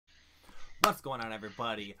What's going on,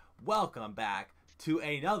 everybody? Welcome back to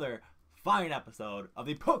another fine episode of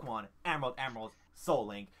the Pokemon Emerald Soul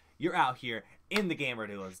Link. You're out here in the Gamer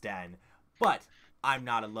Duo's den, but I'm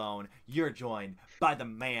not alone. You're joined by the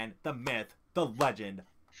man, the myth, the legend,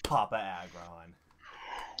 Papa Aggron.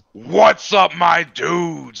 What's up, my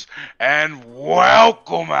dudes, and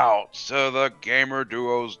welcome out to the Gamer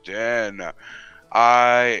Duo's den.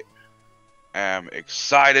 I am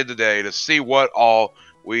excited today to see what all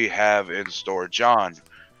we have in store. John,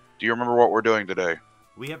 do you remember what we're doing today?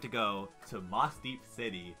 We have to go to Moss Deep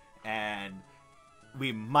City, and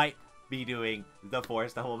we might be doing the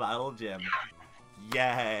Forest Double Battle Gym.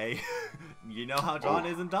 Yay! You know how John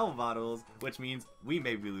is in double battles, which means we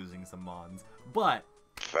may be losing some Mons, but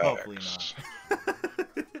Facts. hopefully not.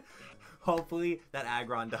 Hopefully that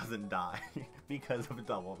Aggron doesn't die because of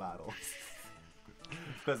double battles.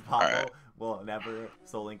 Because Papa will never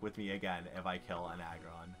Soul Link with me again if I kill an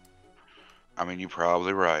Aggron. I mean, you're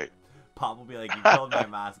probably right. Pop will be like, you killed my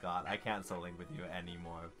mascot. I can't Soul Link with you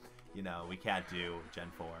anymore. You know, we can't do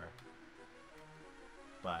Gen 4.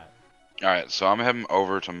 But Alright, so I'm heading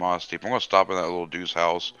over to Moss Deep. I'm going to stop in that little Deuce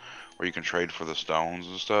house where you can trade for the stones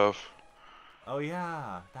and stuff. oh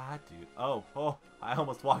yeah, that dude. Oh, I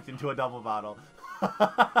almost walked into a double battle.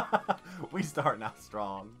 We starting out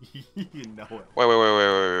strong. You know it.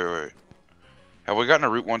 Wait. Have we gotten a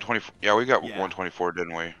Route 124? Yeah, we got 124,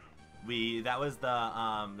 didn't we? That was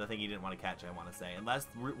the thing you didn't want to catch, I want to say. Unless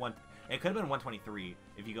Route 1, it could have been 123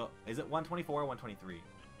 if you go. Is it 124 or 123?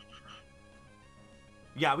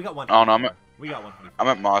 Yeah, we got 124. Oh no, we got 124. I'm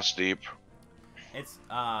at Moss Deep. It's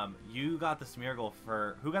you got the Smeargle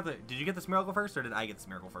for who got the? Did you get the Smeargle first or did I get the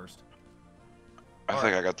Smeargle first? I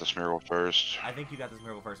think I got the Smeargle first. I think you got the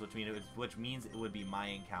Smeargle first, which means it would be my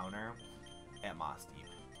encounter at Moss Deep.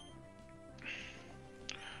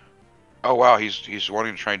 Oh wow, he's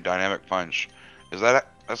wanting to train Dynamic Punch.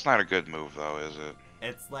 That's not a good move though, is it?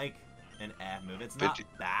 It's like an F move. It's not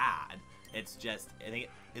bad. It's just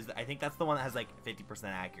I think that's the one that has like 50%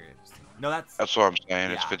 accuracy. No, that's what I'm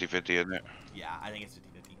saying. Yeah. It's 50-50, isn't it? Yeah, I think it's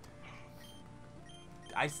 50-50.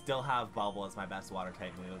 I still have Bubble as my best water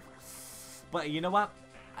type move. But you know what?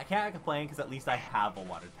 I can't complain because at least I have a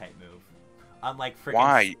water type move. Unlike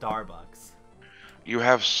freaking Starbucks. You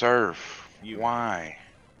have Surf. Why?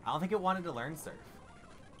 I don't think it wanted to learn Surf.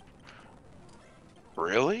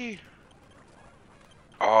 Really?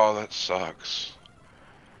 Oh, that sucks.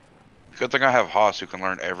 Good thing I have Haas who can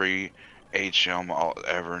learn every HM I'll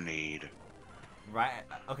ever need. Right?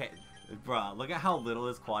 Okay, bruh, look at how little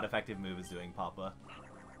this quad effective move is doing, Papa.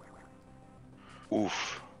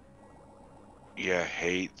 Oof. Yeah,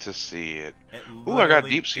 hate to see it. Ooh, I got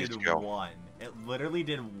Deep Sea Skill. It literally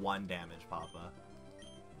did 1 damage, Papa.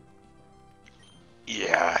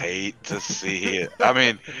 Yeah, I hate to see it. I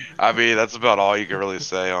mean, that's about all you can really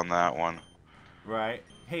say on that one. Right?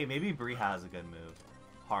 Hey, maybe Bree has a good move.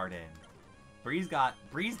 Harden. Bree's got.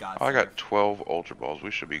 Oh, I got 12 Ultra Balls.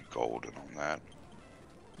 We should be golden on that.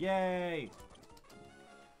 Yay!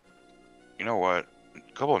 You know what?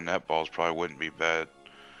 A couple of Net Balls probably wouldn't be bad.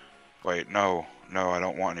 Wait, no, I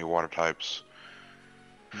don't want any water types.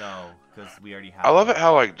 No, because we already have. I love it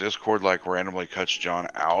how like Discord like randomly cuts John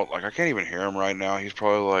out. Like I can't even hear him right now. He's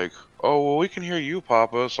probably like, "Oh well, we can hear you,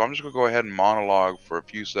 Papa." So I'm just gonna go ahead and monologue for a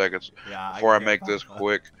few seconds before I make this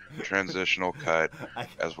quick transitional cut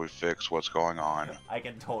as we fix what's going on. I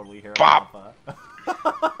can totally hear Papa.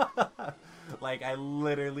 Like I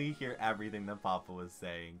literally hear everything that Papa was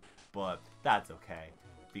saying, but that's okay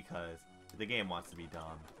because the game wants to be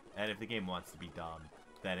dumb, and if the game wants to be dumb,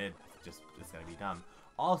 then it's gonna be dumb.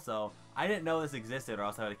 Also, I didn't know this existed or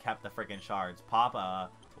else I would have kept the freaking shards.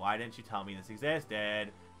 Papa, why didn't you tell me this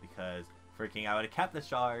existed? Because freaking I would have kept the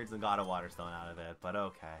shards and got a water stone out of it, but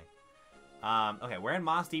okay. Okay, we're in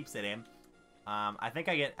Moss Deep City. I think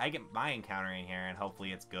I get my encounter in here and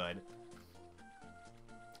hopefully it's good.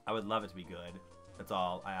 I would love it to be good. That's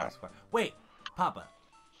all I ask for. Wait, Papa.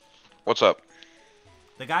 What's up?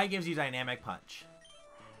 The guy gives you Dynamic Punch.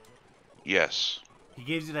 Yes. He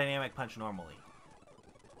gives you Dynamic Punch normally.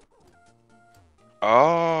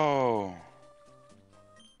 Oh.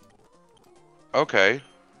 Okay.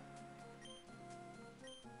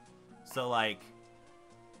 So, like,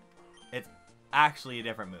 it's actually a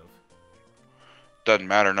different move. Doesn't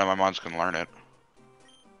matter. None of my mons can learn it.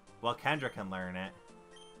 Well, Kendra can learn it.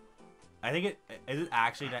 I think is it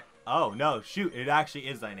actually... Oh, no, shoot. It actually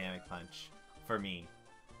is Dynamic Punch for me.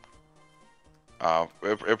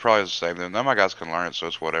 It probably is the same. None of my guys can learn it, so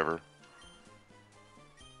it's whatever.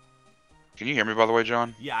 Can you hear me, by the way,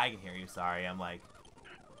 John? Yeah, I can hear you. Sorry, I'm like...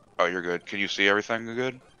 Oh, you're good. Can you see everything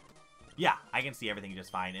good? Yeah, I can see everything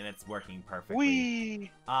just fine, and it's working perfectly.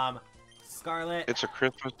 Whee! Scarlet. It's a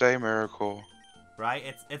Christmas Day miracle.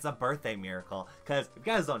 Right? It's a birthday miracle. Because if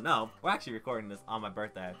you guys don't know, we're actually recording this on my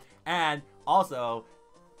birthday. And also,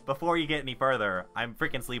 before you get any further, I'm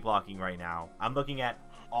freaking sleepwalking right now. I'm looking at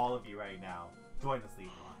all of you right now. Join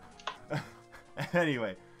the sleepwalk.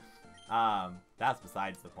 Anyway, that's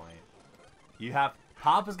besides the point. You have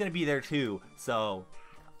Papa's gonna be there too, so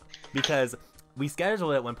because we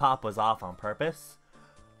scheduled it when Pop was off on purpose.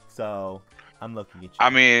 So I'm looking at you. I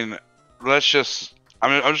mean, I'm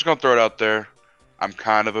just gonna throw it out there. I'm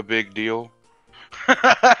kind of a big deal.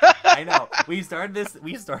 I know. We started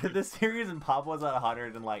this series and Pop was at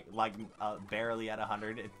 100 and barely at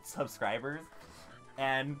 100 subscribers,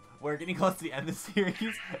 and we're getting close to the end of the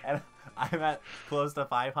series, and I'm at close to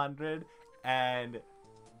 500, and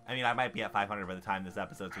I mean I might be at 500 by the time this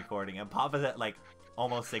episode's recording, and Pop is at like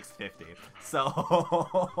almost 650. So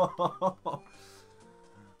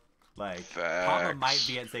like Facts. Papa might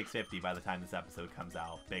be at 650 by the time this episode comes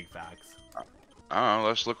out. Big facts. I don't know,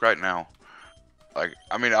 let's look right now. Like,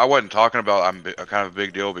 I mean, I wasn't talking about I'm a kind of a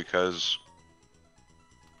big deal because,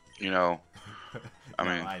 you know, I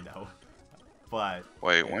mean, I know, but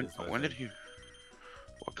wait, when did he?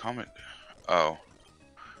 What comment? Oh,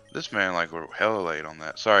 this man like we're hella late on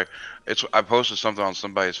that. Sorry, I posted something on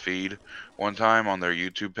somebody's feed one time on their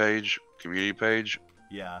YouTube page, community page.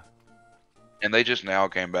 Yeah. And they just now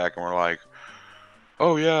came back and were like,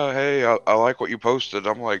 "Oh yeah, hey, I like what you posted."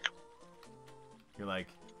 I'm like, "You're like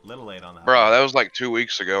a little late on that." Bro, that was like 2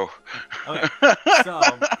 weeks ago. Okay, so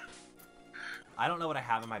I don't know what I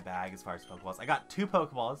have in my bag as far as Pokeballs. I got 2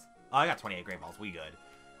 Pokeballs. Oh, I got 28 Great Balls. We good.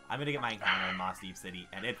 I'm gonna get my encounter in Moss Deep City,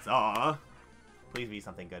 and it's please be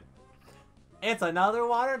something good. It's another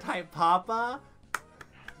water type, Papa.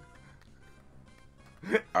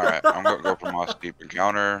 All right, I'm gonna go for Moss Deep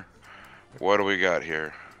encounter. What do we got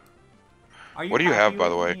here? What do you have, by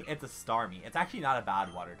the way? It's a Starmie. It's actually not a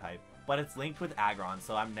bad water type, but it's linked with Aggron,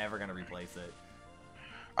 so I'm never gonna replace it.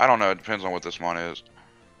 I don't know. It depends on what this one is.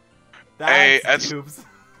 That's Dupes.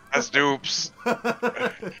 That's Dupes.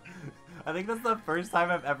 I think that's the first time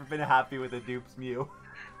I've ever been happy with a Dupes Mew.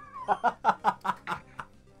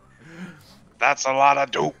 That's a lot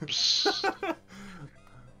of Dupes.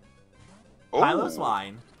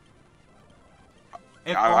 Piloswine.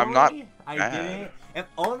 If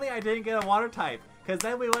only I didn't get a water type, because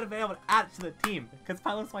then we would have been able to add it to the team. Because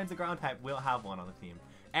Piloswine's a ground type, we don't have one on the team.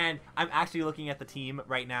 And I'm actually looking at the team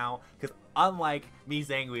right now, because unlike me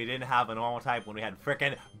saying we didn't have a normal type when we had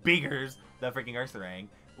frickin' Beegers, the frickin' Ursaring,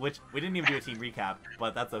 which we didn't even do a team recap,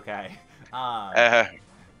 but that's okay.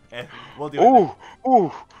 We'll do it.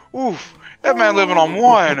 Ooh, that man living on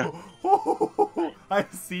 1. I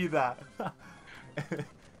see that.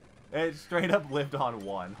 It straight up lived on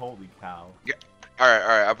 1. Holy cow. Yeah. All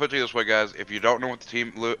right. I'll put it this way, guys. If you don't know what the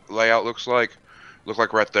team layout looks like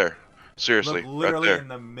right there. Seriously, literally right there. in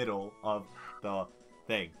the middle of the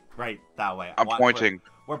thing, right that way. I'm pointing.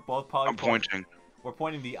 We're both probably. I'm pointing. We're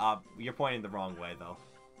pointing the You're pointing the wrong way though.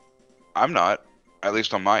 I'm not. At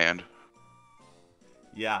least on my end.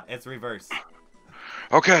 Yeah, it's reverse.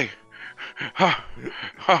 Okay. I'm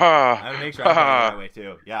gonna make sure I'm pointing the right way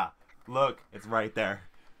too. Yeah. Look, it's right there.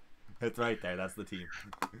 It's right there. That's the team.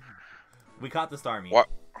 We caught the Starmie.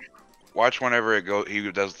 Watch whenever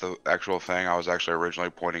he does the actual thing. I was actually originally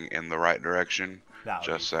pointing in the right direction. That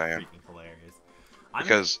just saying. Freaking hilarious.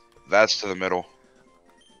 Because that's to the middle.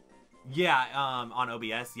 Yeah. On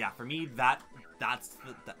OBS. Yeah. For me, that's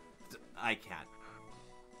I can't.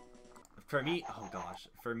 For me, oh gosh.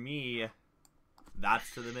 For me,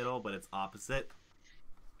 that's to the middle, but it's opposite.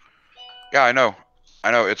 Yeah, I know.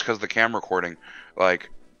 It's because the camera recording. Like,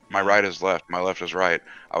 my right is left, my left is right.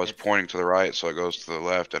 I was pointing to the right, so it goes to the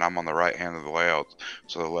left, and I'm on the right hand of the layout,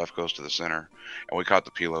 so the left goes to the center. And we caught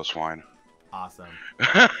the Piloswine. Awesome.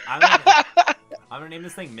 I'm gonna name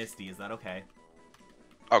this thing Misty. Is that okay?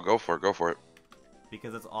 Oh, go for it.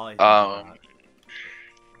 Because that's all I think about.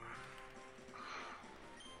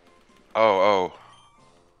 Oh.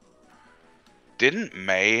 Didn't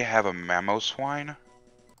May have a Mamoswine?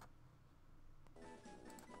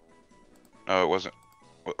 No, it wasn't.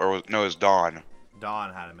 No, it was Dawn.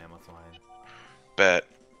 Dawn had a Mamoswine. Bet.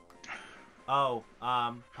 Oh,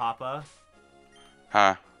 Papa?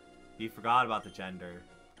 Huh? You forgot about the gender.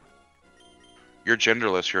 You're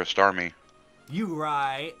genderless, you're a Starmie. You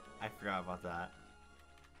right. I forgot about that.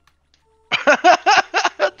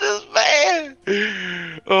 This man!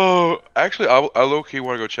 Oh, actually, I low-key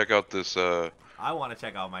want to go check out this, I want to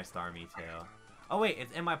check out my Starmie too. Oh wait,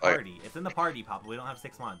 it's in my party. It's in the party, Papa. We don't have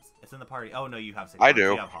 6 months. It's in the party. Oh no, you have 6 months. I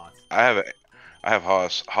do. You have Hots. I I have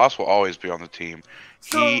Haas. Haas will always be on the team.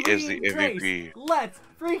 He is the Serene Grace! MVP. Let's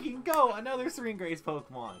freaking go! Another Serene Grace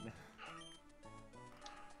Pokemon.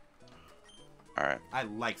 Alright. I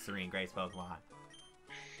like Serene Grace Pokemon.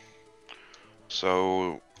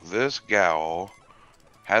 So, this gal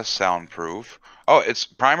has soundproof. Oh, it's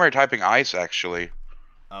primary typing ice, actually.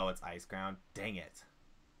 Oh, it's Ice Ground. Dang it.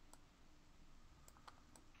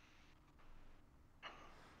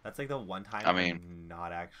 That's like the one time I mean, I'm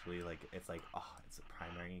not actually like, it's like, oh, it's a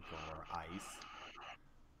primary or ice.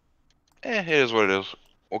 it is what it is.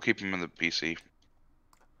 We'll keep him in the PC.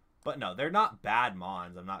 But no, they're not bad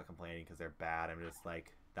mons. I'm not complaining because they're bad. I'm just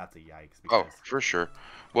like, that's a yikes. Oh, Because for sure.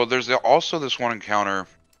 Well, there's also this one encounter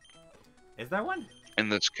is there one? in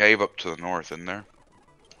this cave up to the north, isn't there?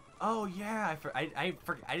 Oh yeah, I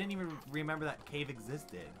didn't even remember that cave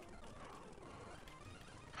existed.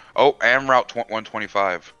 Oh, and Route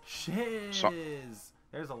 125. Shiz. So,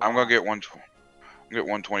 There's a lot. I'm gonna get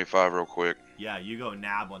 125 real quick. Yeah, you go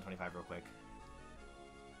nab 125 real quick.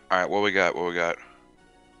 All right, what we got? What we got?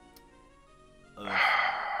 Ugh.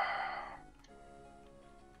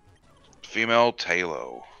 Female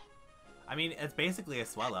Talo. I mean, it's basically a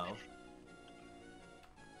Swellow.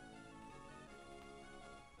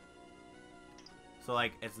 So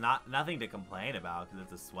like, it's nothing to complain about because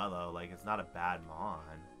it's a Swellow. Like, it's not a bad mon.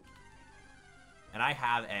 And I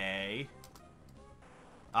have a.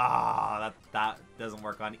 That doesn't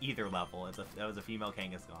work on either level. That was a female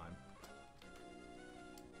Kangaskhan.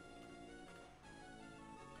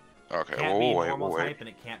 Okay, Can't be we'll wait. normal We'll wait. type and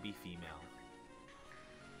it can't be female.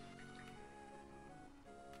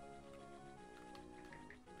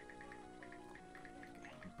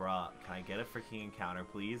 Bruh, can I get a freaking encounter,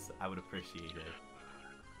 please? I would appreciate it.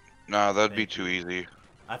 Nah, that'd be Thank too easy.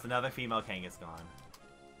 That's another female Kangaskhan.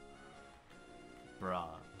 Bruh.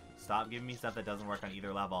 Stop giving me stuff that doesn't work on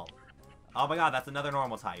either level. Oh my god, that's another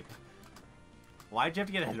normal type. Why'd you have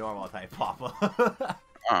to get a normal type, Papa?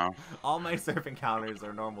 All my surf encounters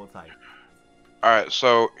are normal type. Alright,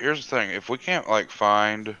 so here's the thing. If we can't, like,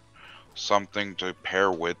 find something to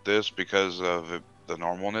pair with this because of the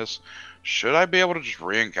normalness, should I be able to just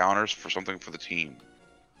re-encounters for something for the team?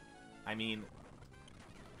 I mean,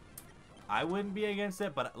 I wouldn't be against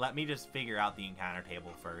it, but let me just figure out the encounter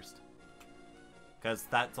table first. Because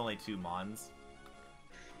that's only 2 mons.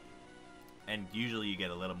 And usually you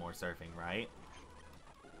get a little more surfing, right?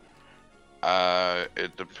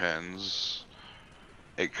 It depends.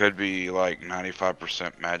 It could be like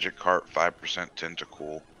 95% Magikarp, 5%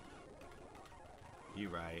 Tentacool. You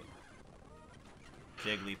right.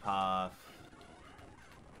 Jigglypuff.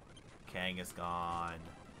 Kangaskhan.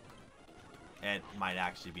 It might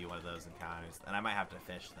actually be one of those encounters. And I might have to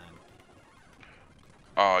fish then.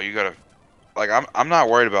 Oh, you gotta... Like, I'm not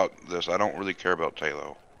worried about this. I don't really care about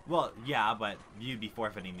Talo. Well, yeah, but you'd be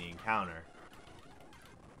forfeiting the encounter.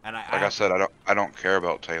 And Like I said, I don't care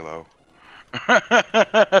about Talo. But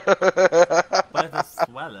it's a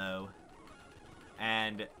Swellow.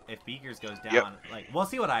 And if Beakers goes down, like, we'll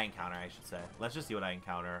see what I encounter, I should say. Let's just see what I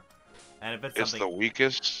encounter. And if it's It's something... the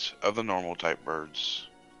weakest of the normal type birds.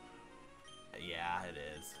 Yeah, it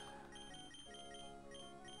is.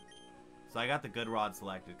 So I got the good rod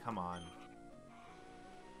selected. Come on.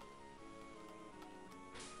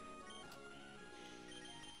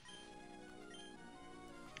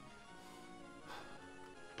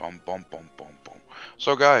 Boom, boom, boom, boom, boom.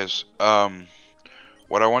 So guys,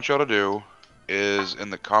 what I want y'all to do is in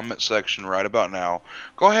the comment section right about now,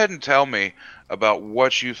 go ahead and tell me about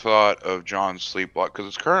what you thought of John's sleep block, because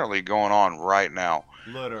it's currently going on right now.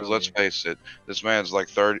 Literally. Because let's face it, this man's like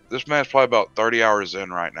 30. This man's probably about 30 hours in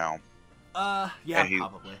right now. Yeah,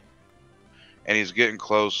 probably. And he's getting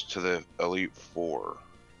close to the Elite Four.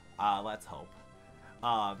 Let's hope.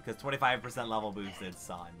 Because 25% level boosted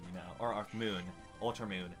sun, you know, or moon, ultra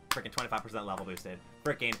moon, freaking 25% level boosted.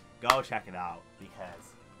 Freaking go check it out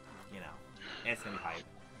because, you know, it's gonna be hype.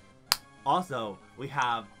 Also, we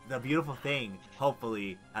have the beautiful thing,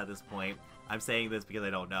 hopefully, at this point. I'm saying this because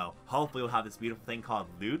I don't know. Hopefully we'll have this beautiful thing called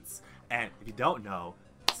Loots. And if you don't know,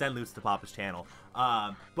 send Loots to Papa's channel.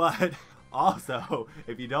 But also,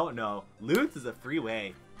 if you don't know, Loots is a free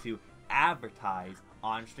way to advertise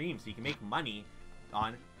on stream. So you can make money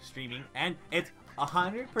on streaming. And it's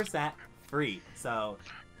 100% free. So,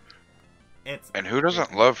 it's... And who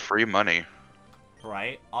doesn't love free money?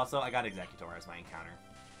 Right? Also, I got Executor as my encounter.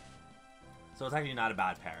 So it's actually not a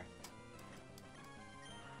bad pair.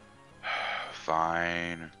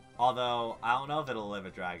 Fine. Although, I don't know if it'll live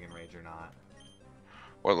a Dragon Rage or not.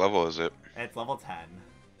 What level is it? It's level 10.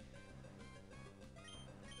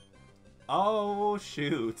 Oh,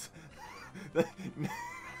 shoot.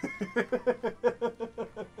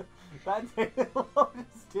 That Taylor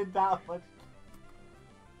just did that much.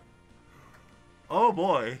 Oh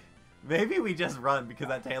boy. Maybe we just run because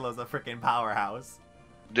that Taylor's a freaking powerhouse.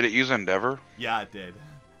 Did it use Endeavor? Yeah, it did.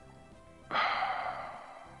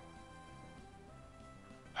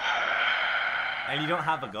 And you don't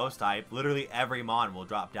have a ghost type. Literally every mon will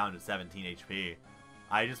drop down to 17 HP.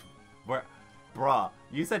 Bruh,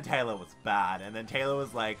 you said Taylor was bad, and then Taylor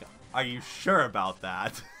was like, are you sure about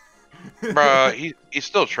that? Bruh, he's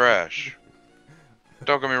still trash.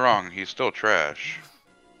 Don't get me wrong, he's still trash.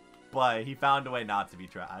 But he found a way not to be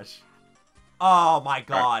trash. Oh my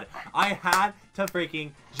god. I had to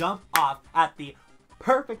freaking jump off at the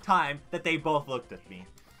perfect time that they both looked at me.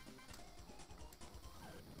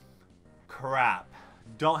 Crap.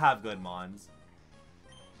 Don't have good mons.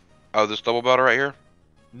 Oh, this double battle right here?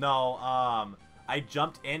 No, I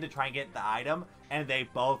jumped in to try and get the item, and they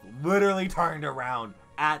both literally turned around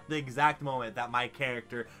at the exact moment that my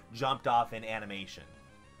character jumped off in animation.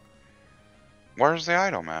 Where's the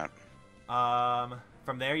item at?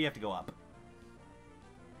 From there you have to go up.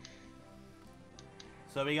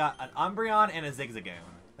 So we got an Umbreon and a Zigzagoon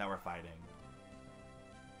that we're fighting.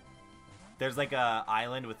 There's like a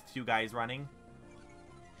island with two guys running.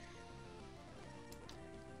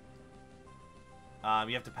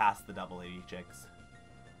 You have to pass the double 80 chicks.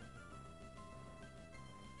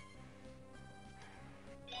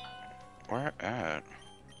 Where at?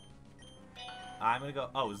 I'm gonna go.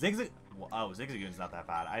 Oh, Zigzagoon's not that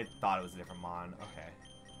bad. I thought it was a different mon. Okay.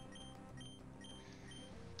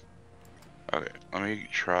 Okay, let me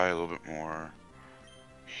try a little bit more.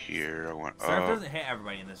 Here, I went Surf up. doesn't hit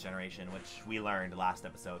everybody in this generation, which we learned last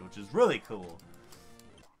episode, which is really cool.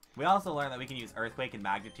 We also learned that we can use Earthquake and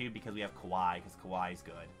Magnitude because we have Kawaii, because Kawaii's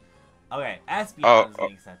good. Okay, Espeon is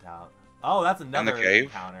getting sent out. Oh, that's another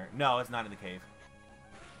encounter. No, it's not in the cave.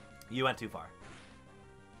 You went too far.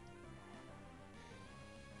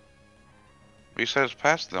 You said it's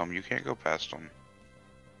past them. You can't go past them.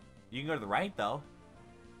 You can go to the right, though.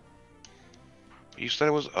 You said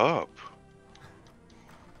it was up.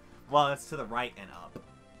 Well, it's to the right and up.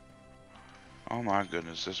 Oh my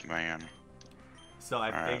goodness, this man. So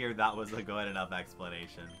I figured that was a good enough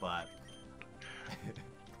explanation, but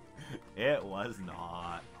it was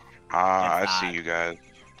not. I see you guys.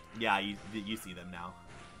 Yeah, you see them now.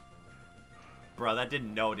 Bro, that did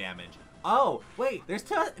no damage. Oh, wait, there's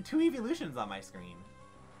two evolutions on my screen.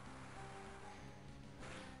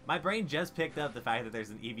 My brain just picked up the fact that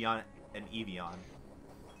there's an Eevee and Eevee.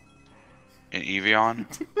 An Eevee?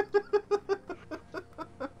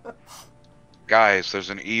 Guys, there's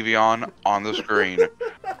an Eevee on the screen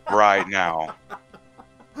right now.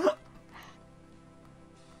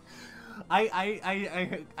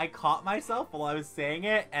 I caught myself while I was saying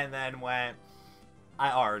it and then went,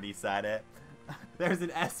 I already said it. There's an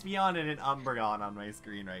Espeon and an Umbreon on my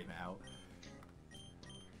screen right now.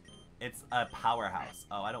 It's a powerhouse.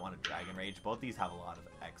 Oh, I don't want a Dragon Rage. Both these have a lot of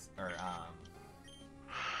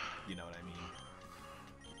you know what I mean.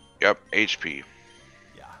 Yep, HP.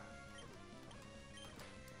 Yeah.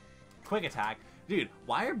 Quick attack. Dude,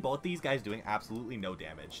 why are both these guys doing absolutely no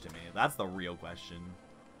damage to me? That's the real question.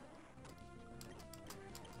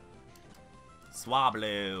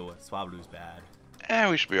 Swablu. Swablu's bad.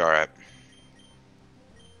 We should be alright.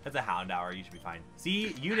 That's a Houndour. You should be fine.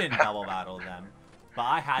 See, you didn't double battle them. But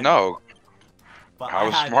I had... No. But I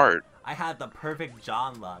was smart. I had the perfect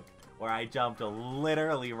John luck, where I jumped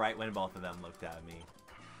literally right when both of them looked at me.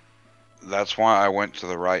 That's why I went to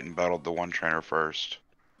the right and battled the one trainer first.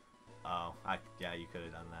 Oh, yeah, you could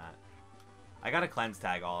have done that. I got a cleanse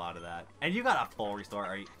tag all out of that. And you got a full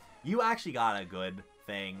restore. You actually got a good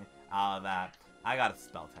thing out of that. I got a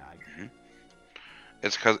spell tag. Mm-hmm.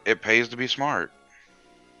 It's because it pays to be smart.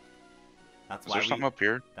 That's Is there something up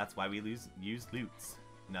here? That's why we use loots.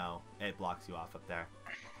 No, it blocks you off up there.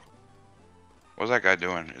 What's that guy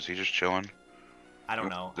doing? Is he just chilling? I don't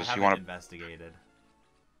know. Does I haven't investigated.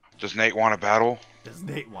 Does Nate want to battle? Does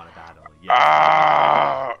Nate want to battle? Yeah.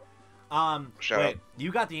 Ah! Shut wait, up.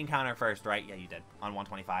 you got the encounter first, right? Yeah, you did. On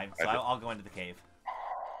 125. So I'll go into the cave.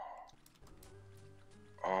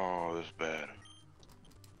 Oh, this is bad.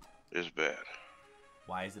 This is bad.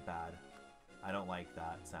 Why is it bad? I don't like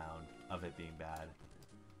that sound of it being bad.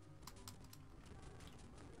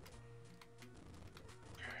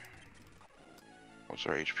 What's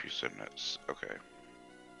our HP sitting at? Okay.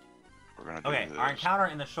 We're gonna do this. Our encounter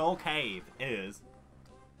in the Shoal Cave is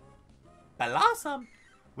Blossom.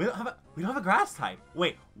 We don't have a grass type.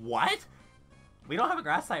 Wait, what? We don't have a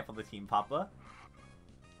grass type on the team, Papa.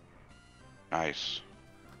 Nice.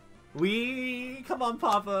 Come on,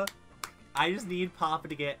 Papa. I just need Papa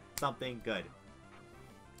to get something good.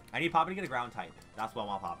 I need Papa to get a ground type. That's what I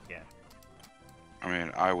want Papa to get. I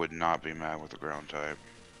mean, I would not be mad with the ground type.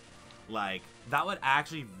 Like, that would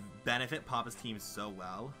actually benefit Papa's team so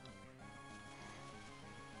well.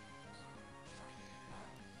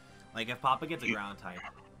 Like, if Papa gets a ground type,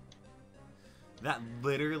 that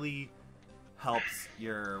literally helps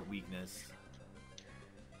your weakness.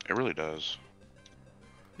 It really does.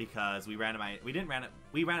 Because we randomized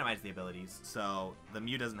the abilities, so the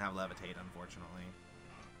Mew doesn't have Levitate, unfortunately.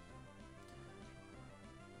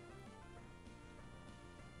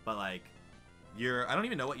 But like, I don't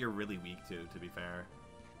even know what you're really weak to be fair.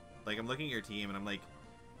 Like, I'm looking at your team and I'm like,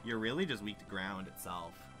 you're really just weak to ground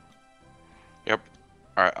itself. Yep.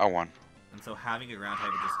 Alright, I won. And so having a ground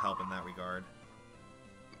type would just help in that regard.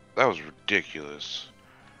 That was ridiculous.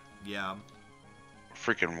 Yeah.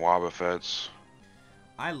 Freaking Wobbuffets.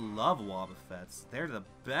 I love Wobbuffets. They're the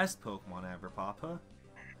best Pokemon ever, Papa.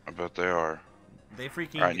 I bet they are. They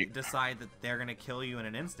freaking decide that they're gonna kill you in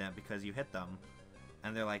an instant because you hit them.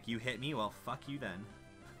 And they're like, you hit me? Well, fuck you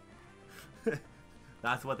then.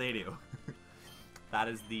 That's what they do. That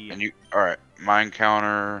is the... And you... Alright, Mind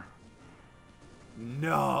Counter...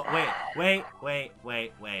 No! Wait.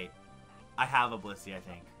 I have a Blissey, I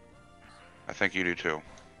think. I think you do too.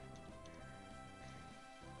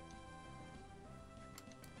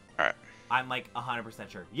 Alright. I'm like 100%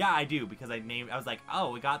 sure. Yeah, I do, because I was like, oh,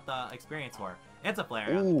 we got the experience for it. It's a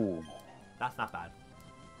flare. Ooh. That's not bad.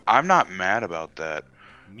 I'm not mad about that.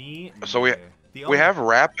 Me neither. So we have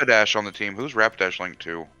Rapidash on the team. Who's Rapidash linked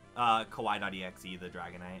to? Kawaii.exe, the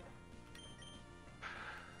Dragonite.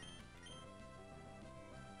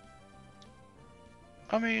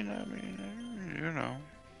 I mean, you know.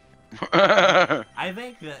 I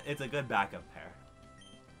think that it's a good backup pair.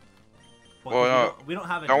 Well, we don't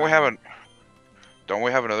have a Don't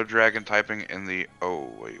we have another dragon typing in the... Oh,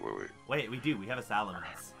 wait. Wait, we do. We have a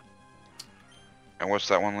Salamence. And what's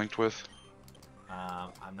that one linked with?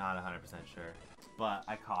 I'm not 100% sure. But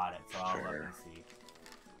I caught it, so I'll let me see.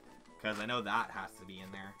 Because I know that has to be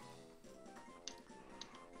in there.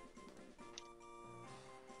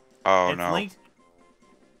 Oh, no.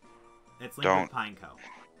 It's linked with Pineco.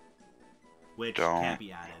 Which can't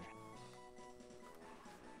be added.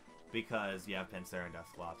 Because you have Pinsir and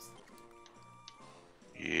Dusclops.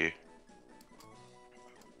 Yeah. Okay.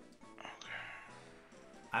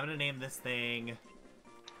 I'm gonna name this thing...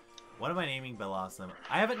 What am I naming Bellossom?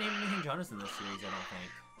 I haven't named anything Jonas in this series, I don't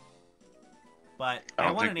think. But I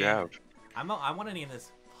want to name... I want to name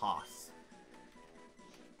this Hoss.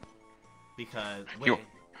 Because... Wait.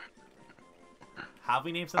 Have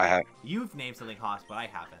we named something? You've named something Hoss, but I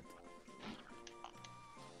haven't.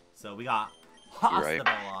 So we got Hoss the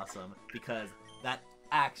Bellossom, because that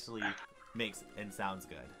actually makes and sounds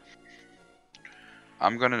good.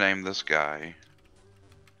 I'm gonna name this guy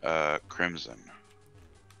Crimson.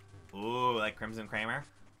 Ooh, like Crimson Kramer?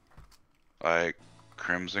 Like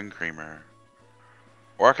Crimson Creamer.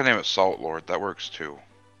 Or I can name it Salt Lord, that works too.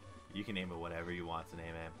 You can name it whatever you want to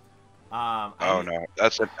name it. No,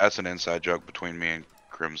 that's an inside joke between me and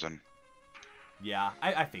Crimson. Yeah,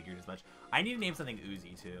 I figured as much. I need to name something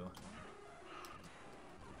Uzi too.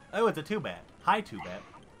 Oh, it's a 2-bit. Hi, 2-bit.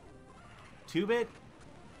 2-bit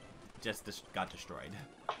just got destroyed.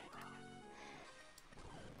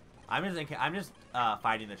 I'm just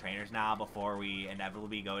fighting the trainers now before we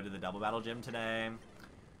inevitably go to the double battle gym today.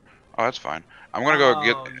 Oh, that's fine. I'm gonna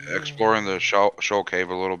go exploring the Shoal Cave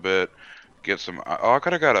a little bit. Get some. Oh, I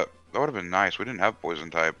could have got a. That would have been nice. We didn't have poison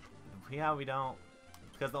type. Yeah, we don't.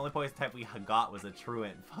 Because the only poison type we got was a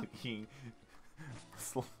truant fucking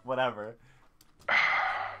whatever.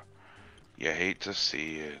 You hate to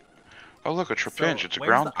see it. Oh, look, a Trapinch. It's a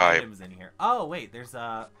ground type. Where's the items in here? Oh, wait, there's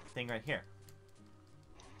a thing right here.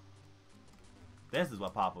 This is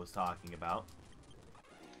what Papa was talking about.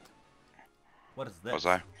 What is this? Was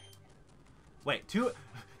I? Wait,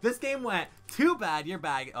 this game went too bad, you're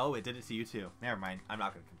bad. Oh, it did it to you too. Never mind. I'm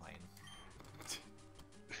not going to complain.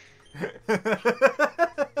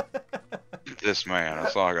 This man.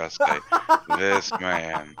 That's all I got to say. This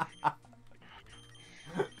man.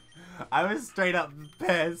 I was straight up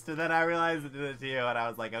pissed, and then I realized it did it to you, and I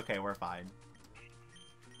was like, okay, we're fine.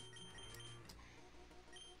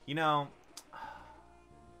 You know...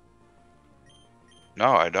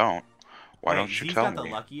 No, I don't. Why don't you tell me? He's got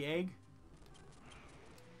the lucky egg.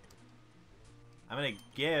 I'm gonna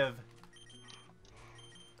give...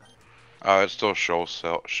 Oh, it's still shells.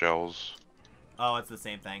 Oh, it's the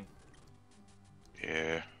same thing.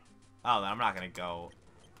 Yeah. Oh, then I'm not gonna go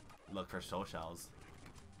look for soul shells.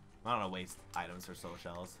 I don't want to waste items for soul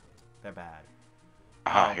shells. They're bad.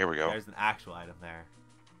 Ah, here we go. There's an actual item there.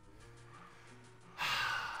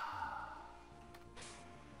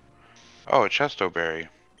 Oh, a chesto berry.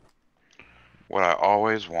 What I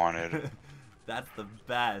always wanted. That's the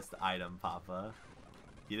best item, Papa.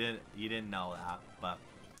 You didn't know that, but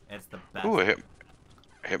it's the best. Ooh, hit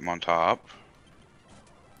him on top.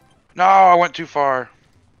 No, I went too far.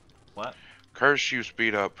 What? Curse you,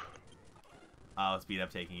 speed up. Oh, speed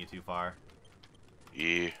up taking you too far.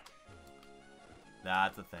 Yeah.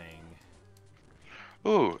 That's a thing.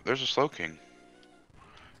 Ooh, there's a Slowking.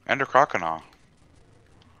 And a Crocodile.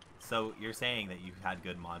 So you're saying that you had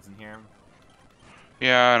good mods in here?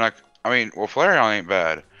 Yeah, and I mean, well, Flareon ain't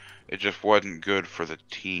bad. It just wasn't good for the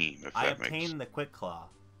team, if I that makes sense. obtained the Quick Claw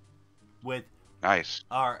with Nice.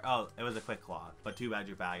 oh, it was a Quick Claw, but too bad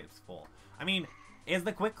your bag is full. I mean, is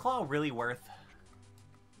the Quick Claw really worth?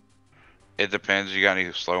 It depends. You got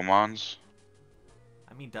any slow mons?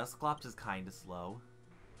 I mean, Dusclops is kind of slow,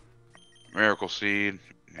 Miracle Seed?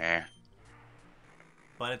 Nah.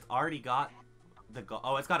 but it's already got the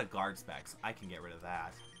it's got a guard specs. I can get rid of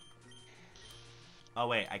that. Oh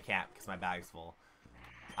wait, I can't because my bag's full.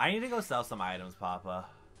 I need to go sell some items, Papa.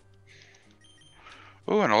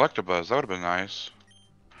 Ooh, an Electabuzz. That would have been nice.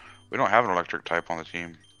 We don't have an electric type on the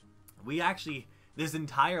team. We actually, this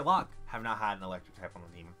entire lock, have not had an electric type on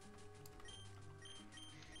the team.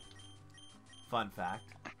 Fun fact.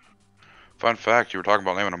 Fun fact, you were talking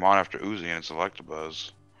about naming a mon after Uzi and it's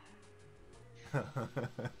Electabuzz.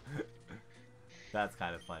 That's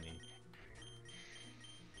kind of funny.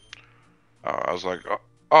 I was like,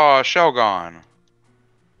 oh, Shelgon.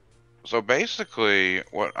 So basically,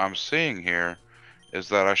 what I'm seeing here is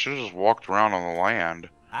that I should have just walked around on the land.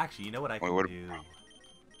 Actually, you know what I can do?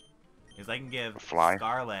 Is I can give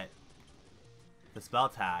Scarlet the spell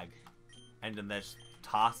tag, and then just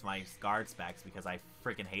toss my guard specs because I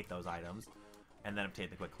freaking hate those items, and then obtain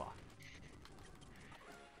the Quick Claw.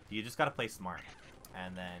 You just gotta play smart,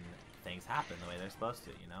 and then things happen the way they're supposed to,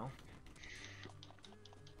 you know?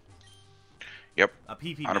 Yep. A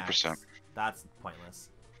PP 100%. max, that's pointless.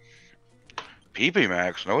 PP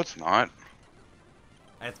Max? No, it's not.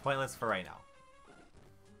 It's pointless for right now.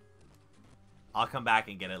 I'll come back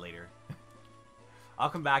and get it later. I'll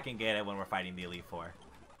come back and get it when we're fighting the Elite Four.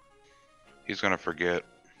 He's gonna forget.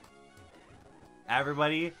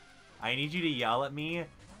 Everybody, I need you to yell at me,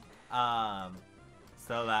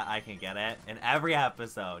 so that I can get it. In every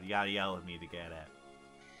episode, you gotta yell at me to get it.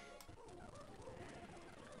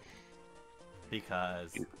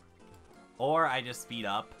 Because, or I just speed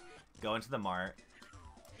up, go into the mart,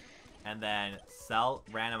 and then sell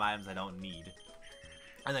random items I don't need,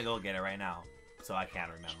 and then go get it right now, so I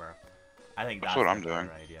can't remember. I think that's what I'm the doing.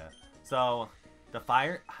 better idea. So, the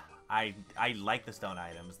fire, I like the stone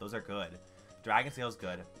items. Those are good. Dragon Seal's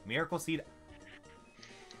good. Miracle Seed,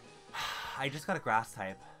 I just got a grass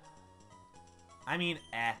type. I mean,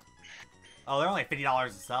 eh. Oh, they're only $50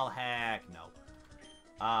 to sell? Heck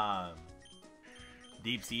no.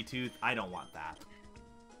 Deep Sea Tooth, I don't want that.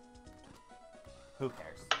 Who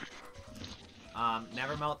cares?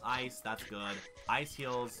 Never Melt Ice, that's good. Ice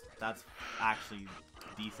Heals, that's actually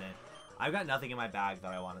decent. I've got nothing in my bag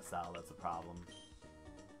that I want to sell, that's a problem.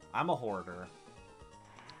 I'm a hoarder.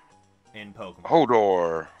 In Pokemon.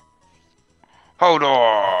 Hodor!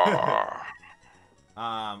 Hodor!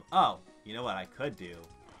 Oh, you know what I could do?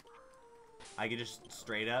 I could just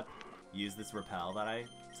straight up use this repel that I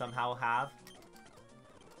somehow have.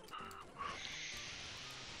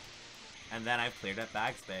 And then I've cleared up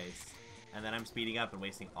bag space. And then I'm speeding up and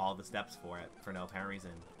wasting all the steps for it for no apparent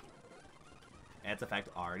reason. And its effect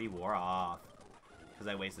already wore off. Because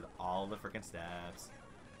I wasted all the freaking steps.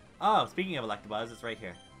 Oh, speaking of Electabuzz, it's right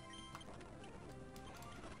here.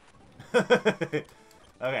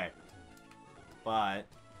 Okay. But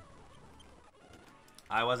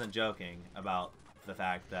I wasn't joking about the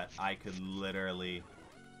fact that I could literally...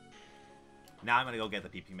 Now I'm going to go get the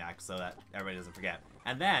PP Max so that everybody doesn't forget.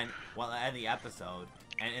 And then, well, end the episode,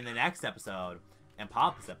 and in the next episode, and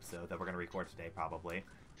Papa's episode that we're going to record today probably,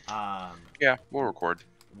 yeah, we'll record.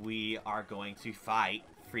 We are going to fight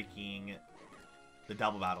freaking the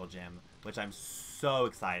Double Battle Gym, which I'm so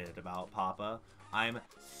excited about, Papa. I'm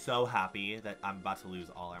so happy that I'm about to lose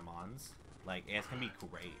all our mons. Like, it's going to be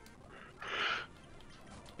great.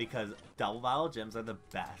 Because Double Battle Gyms are the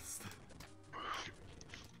best.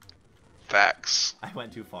 Facts. I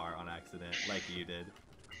went too far on accident, like you did.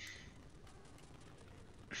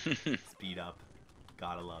 Speed up.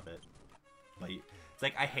 Gotta love it. Like, it's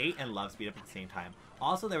like I hate and love speed up at the same time.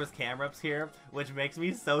 Also, there was camera ups here, which makes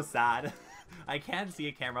me so sad. I can't see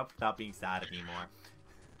a camera up without being sad anymore.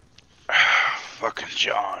 Fucking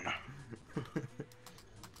John.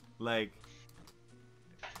 Like,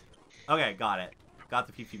 okay, got it. Got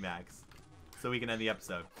the PP max. So we can end the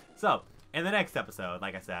episode. So, in the next episode,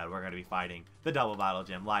 like I said, we're going to be fighting the Double Battle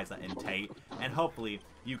Gym, Liza and Tate. And hopefully,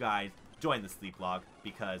 you guys join the sleep log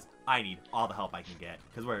because I need all the help I can get.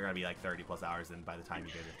 Because we're going to be like 30 plus hours in by the time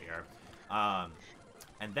you guys are here.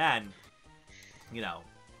 And then, you know,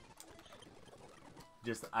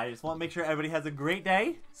 I just want to make sure everybody has a great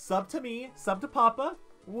day. Sub to me, sub to Papa.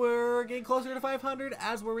 We're getting closer to 500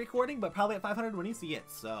 as we're recording, but probably at 500 when you see it.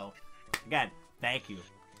 So, again, thank you.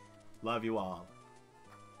 Love you all.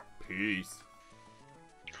 Peace.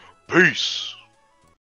 Peace.